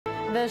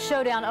The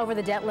showdown over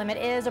the debt limit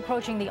is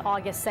approaching the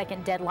August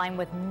 2nd deadline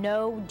with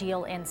no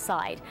deal in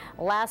sight.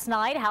 Last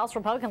night, House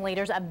Republican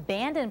leaders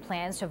abandoned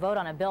plans to vote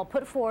on a bill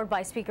put forward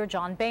by Speaker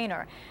John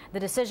Boehner. The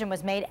decision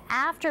was made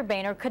after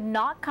Boehner could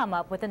not come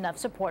up with enough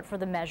support for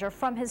the measure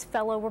from his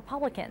fellow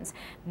Republicans.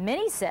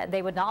 Many said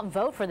they would not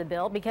vote for the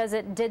bill because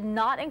it did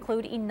not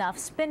include enough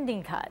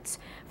spending cuts.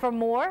 For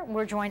more,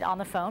 we're joined on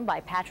the phone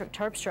by Patrick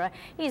Terpstra.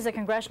 He's a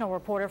congressional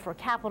reporter for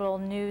Capitol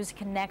News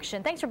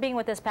Connection. Thanks for being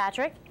with us,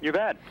 Patrick. You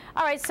bet.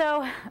 All right,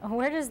 so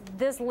where does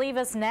this leave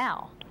us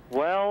now?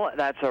 Well,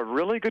 that's a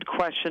really good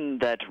question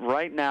that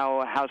right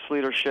now House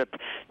leadership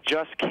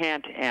just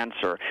can't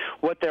answer.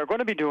 What they're going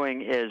to be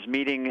doing is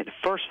meeting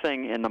first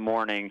thing in the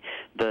morning.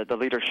 The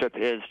leadership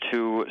is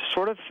to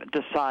sort of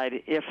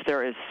decide if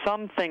there is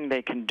something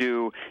they can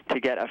do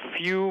to get a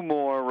few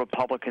more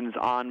Republicans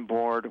on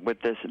board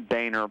with this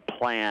Boehner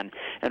plan.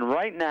 And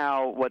right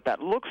now, what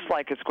that looks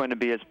like it's going to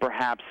be is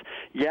perhaps,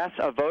 yes,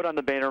 a vote on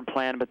the Boehner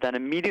plan, but then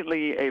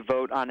immediately a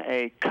vote on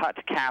a cut,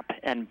 cap,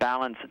 and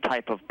balance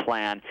type of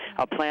plan,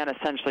 a plan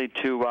essentially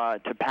to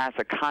pass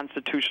a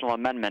constitutional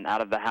amendment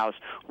out of the House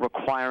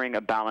requiring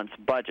a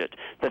balanced budget.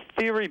 The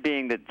theory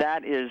being that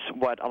that is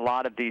what a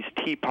lot of these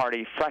Tea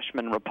Party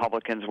freshman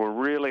Republicans were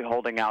really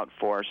holding out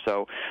for.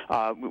 So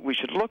we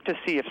should look to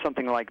see if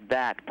something like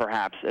that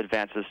perhaps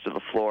advances to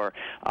the floor,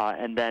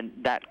 and then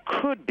that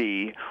could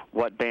be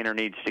what Boehner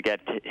needs to get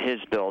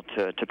his bill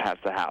to pass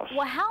the House.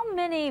 Well, how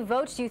many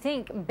votes do you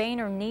think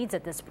Boehner needs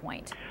at this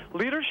point?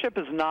 Leadership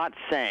is not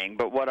saying,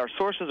 but what our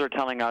sources are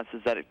telling us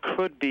is that it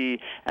could be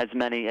as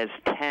many as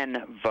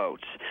 10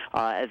 votes,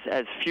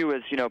 as few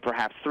as,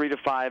 perhaps 3 to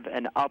 5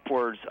 and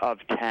upwards of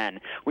 10.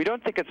 We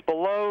don't think it's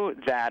below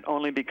that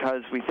only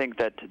because we think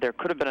that there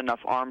could have been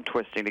enough arm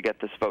twisting to get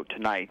this vote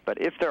tonight.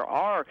 But if there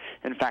are,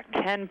 in fact,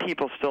 10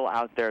 people still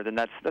out there, then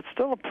that's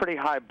still a pretty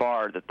high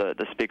bar that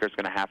the Speaker is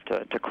going to have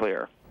to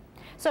clear.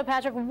 So,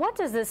 Patrick, what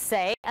does this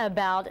say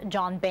about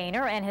John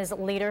Boehner and his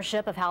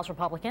leadership of House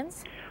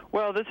Republicans?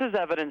 Well, this is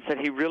evidence that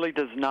he really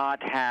does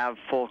not have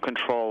full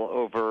control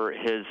over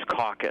his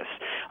caucus.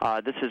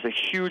 This is a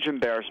huge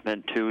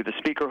embarrassment to the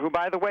Speaker, who,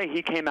 by the way,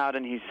 he came out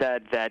and he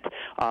said that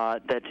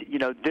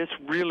this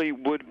really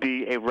would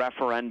be a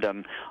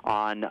referendum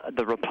on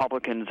the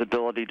Republicans'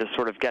 ability to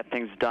sort of get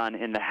things done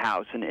in the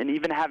House. And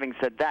even having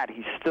said that,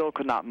 he still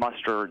could not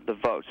muster the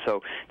vote.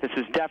 So this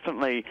is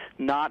definitely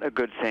not a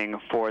good thing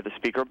for the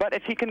Speaker. But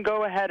if he can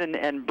go ahead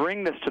and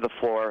bring this to the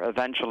floor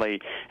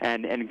eventually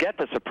and get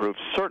this approved,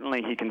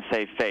 certainly he can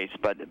save face.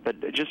 But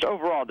just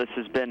overall, this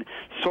has been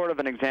sort of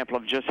an example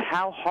of just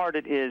how hard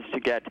it is to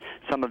get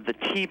some of the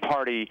Tea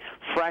Party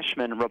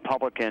freshman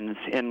Republicans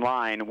in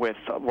line with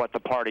what the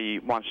party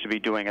wants to be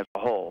doing as a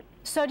whole.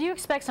 So do you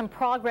expect some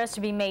progress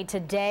to be made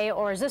today,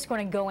 or is this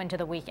going to go into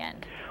the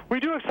weekend? We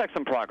do expect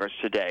some progress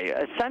today.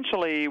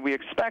 Essentially, we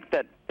expect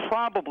that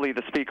probably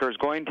the Speaker is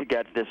going to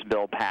get this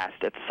bill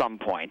passed at some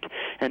point.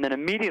 And then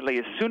immediately,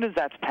 as soon as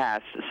that's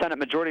passed, Senate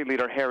Majority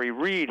Leader Harry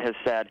Reid has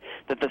said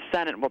that the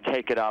Senate will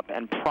take it up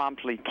and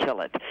promptly kill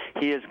it.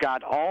 He has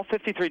got all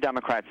 53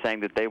 Democrats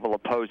saying that they will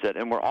oppose it.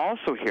 And we're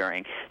also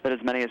hearing that as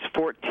many as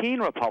 14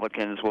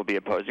 Republicans will be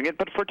opposing it,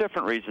 but for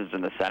different reasons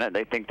in the Senate.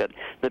 They think that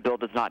the bill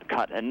does not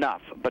cut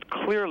enough. But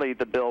clearly,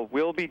 the bill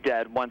will be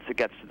dead once it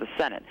gets to the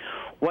Senate.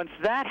 Once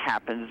that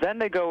happens, then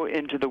they go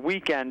into the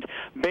weekend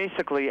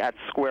basically at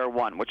square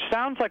one, which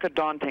sounds like a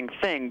daunting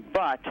thing,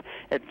 but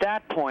at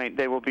that point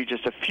they will be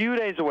just a few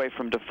days away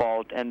from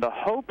default, and the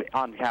hope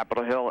on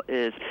Capitol Hill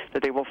is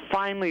that they will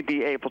finally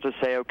be able to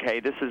say, okay,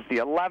 this is the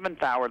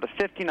 11th hour, the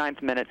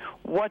 59th minute,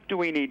 what do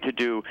we need to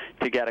do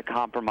to get a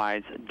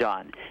compromise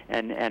done?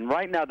 And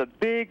right now the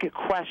big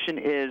question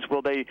is,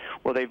 will they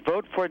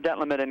vote for a debt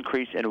limit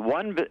increase in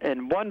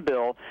one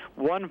bill,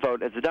 one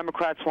vote as the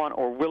Democrats want,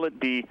 or will it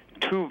be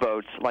 2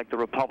 votes like the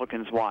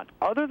Republicans want?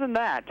 Other than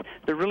that,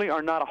 there really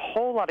are not a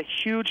whole lot of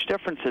huge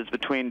differences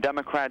between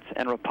Democrats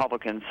and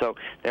Republicans. So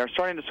they are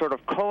starting to sort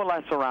of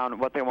coalesce around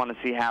what they want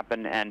to see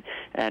happen, and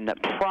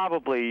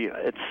probably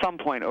at some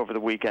point over the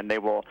weekend they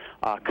will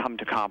come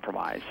to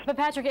compromise. But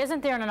Patrick,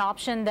 isn't there an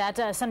option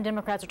that some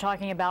Democrats are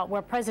talking about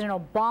where President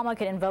Obama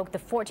could invoke the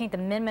 14th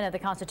Amendment of the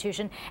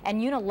Constitution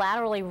and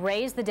unilaterally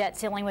raise the debt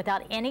ceiling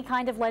without any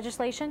kind of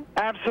legislation?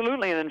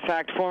 Absolutely, and in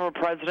fact, former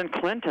President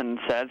Clinton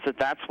says that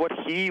that's what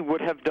he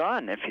would have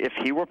done if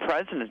he were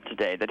president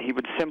today, that he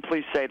would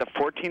simply say the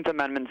 14th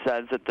Amendment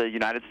says that the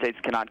United States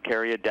cannot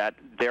carry a debt,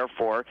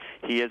 therefore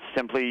he is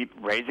simply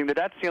raising the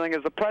debt ceiling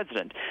as the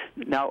president.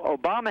 Now,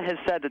 Obama has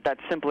said that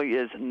simply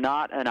is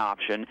not an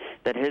option,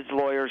 that his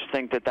lawyers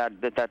think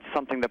that's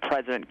something the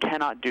president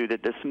cannot do,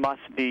 that this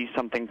must be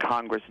something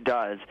Congress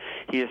does.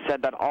 He has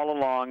said that all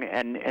along,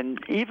 and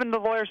even the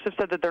lawyers have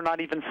said that they're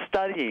not even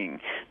studying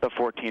the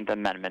 14th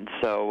Amendment.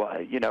 So,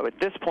 at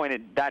this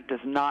point, that does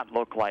not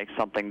look like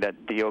something that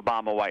the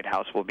Obama White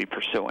House will be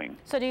pursuing.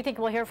 So do you think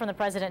we'll hear from the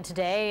president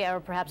today or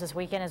perhaps this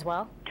weekend as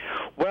well?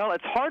 Well,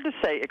 it's hard to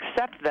say,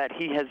 except that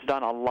he has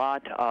done a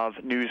lot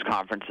of news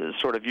conferences,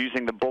 sort of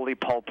using the bully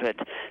pulpit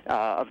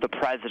of the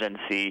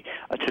presidency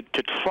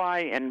to try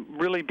and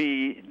really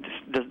be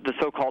the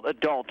so-called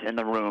adult in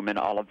the room in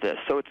all of this.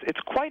 So it's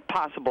quite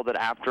possible that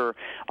after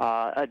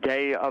a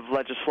day of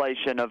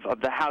legislation, of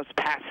the House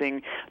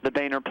passing the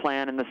Boehner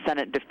plan and the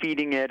Senate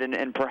defeating it,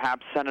 and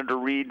perhaps Senator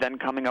Reid then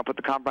coming up with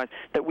the compromise,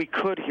 that we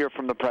could hear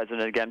from the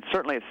president again.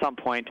 Certainly at some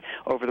point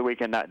over the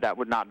weekend, that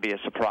would not be a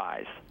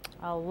surprise.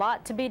 A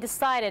lot to be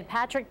decided.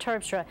 Patrick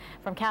Terpstra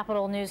from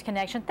Capitol News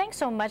Connection, thanks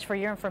so much for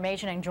your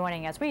information and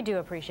joining us. We do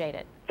appreciate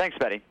it. Thanks,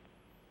 Betty.